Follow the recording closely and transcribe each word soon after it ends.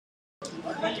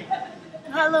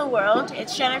Hello world,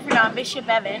 it's Jennifer, not Bishop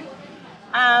Evan.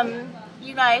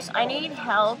 You guys, I need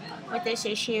help with this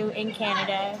issue in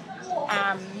Canada.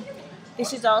 Um,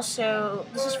 this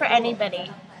is for anybody,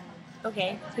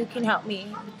 okay, who can help me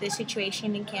with the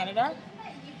situation in Canada,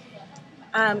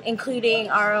 including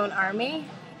our own army.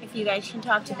 If you guys can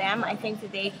talk to them, I think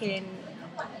that they can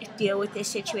deal with this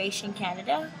situation in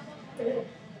Canada.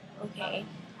 Okay.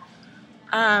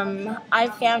 I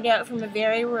found out from a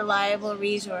very reliable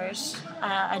resource,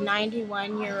 a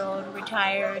 91-year-old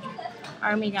retired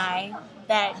Army guy,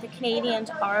 that the Canadians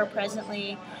are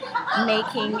presently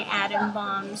making atom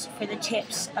bombs for the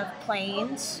tips of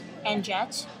planes and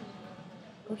jets.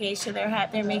 Okay, so they're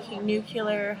making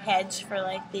nuclear heads for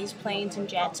like these planes and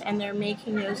jets, and they're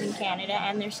making those in Canada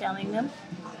and they're selling them.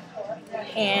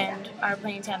 And our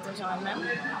planes have those on them.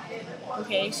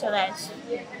 Okay, so that's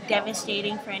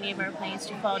devastating for any of our planes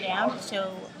to fall down.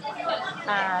 So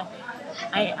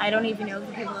I don't even know if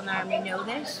the people in the Army know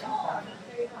this.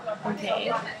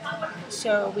 Okay,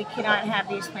 so we cannot have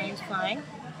these planes flying.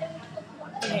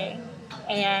 Okay,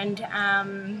 and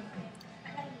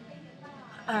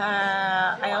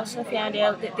I also found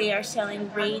out that they are selling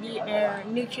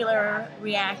nuclear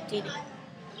reacted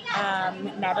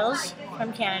metals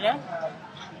from Canada.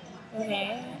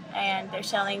 Okay, and they're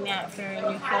selling that for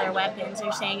nuclear weapons.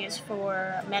 They're saying it's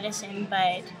for medicine,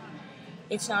 but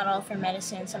it's not all for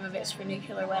medicine. Some of it's for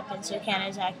nuclear weapons. So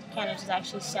Canada's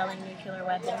actually selling nuclear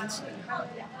weapons.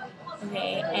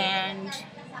 Okay, and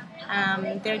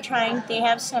they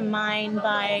have some mine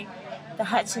by the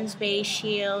Hudson's Bay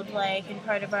Shield, like in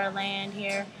part of our land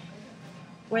here,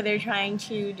 where they're trying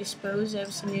to dispose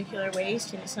of some nuclear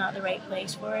waste, and it's not the right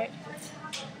place for it.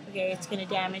 Okay, it's going to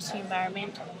damage the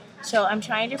environment. So I'm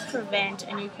trying to prevent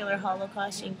a nuclear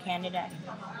holocaust in Canada.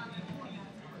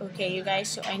 Okay, you guys,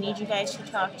 so I need you guys to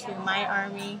talk to my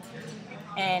army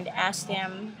and ask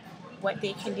them what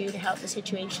they can do to help the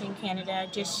situation in Canada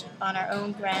just on our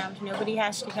own ground. Nobody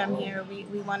has to come here. We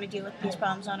want to deal with these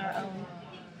problems on our own.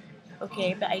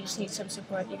 Okay, but I just need some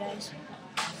support, you guys.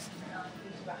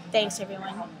 Thanks,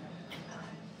 everyone.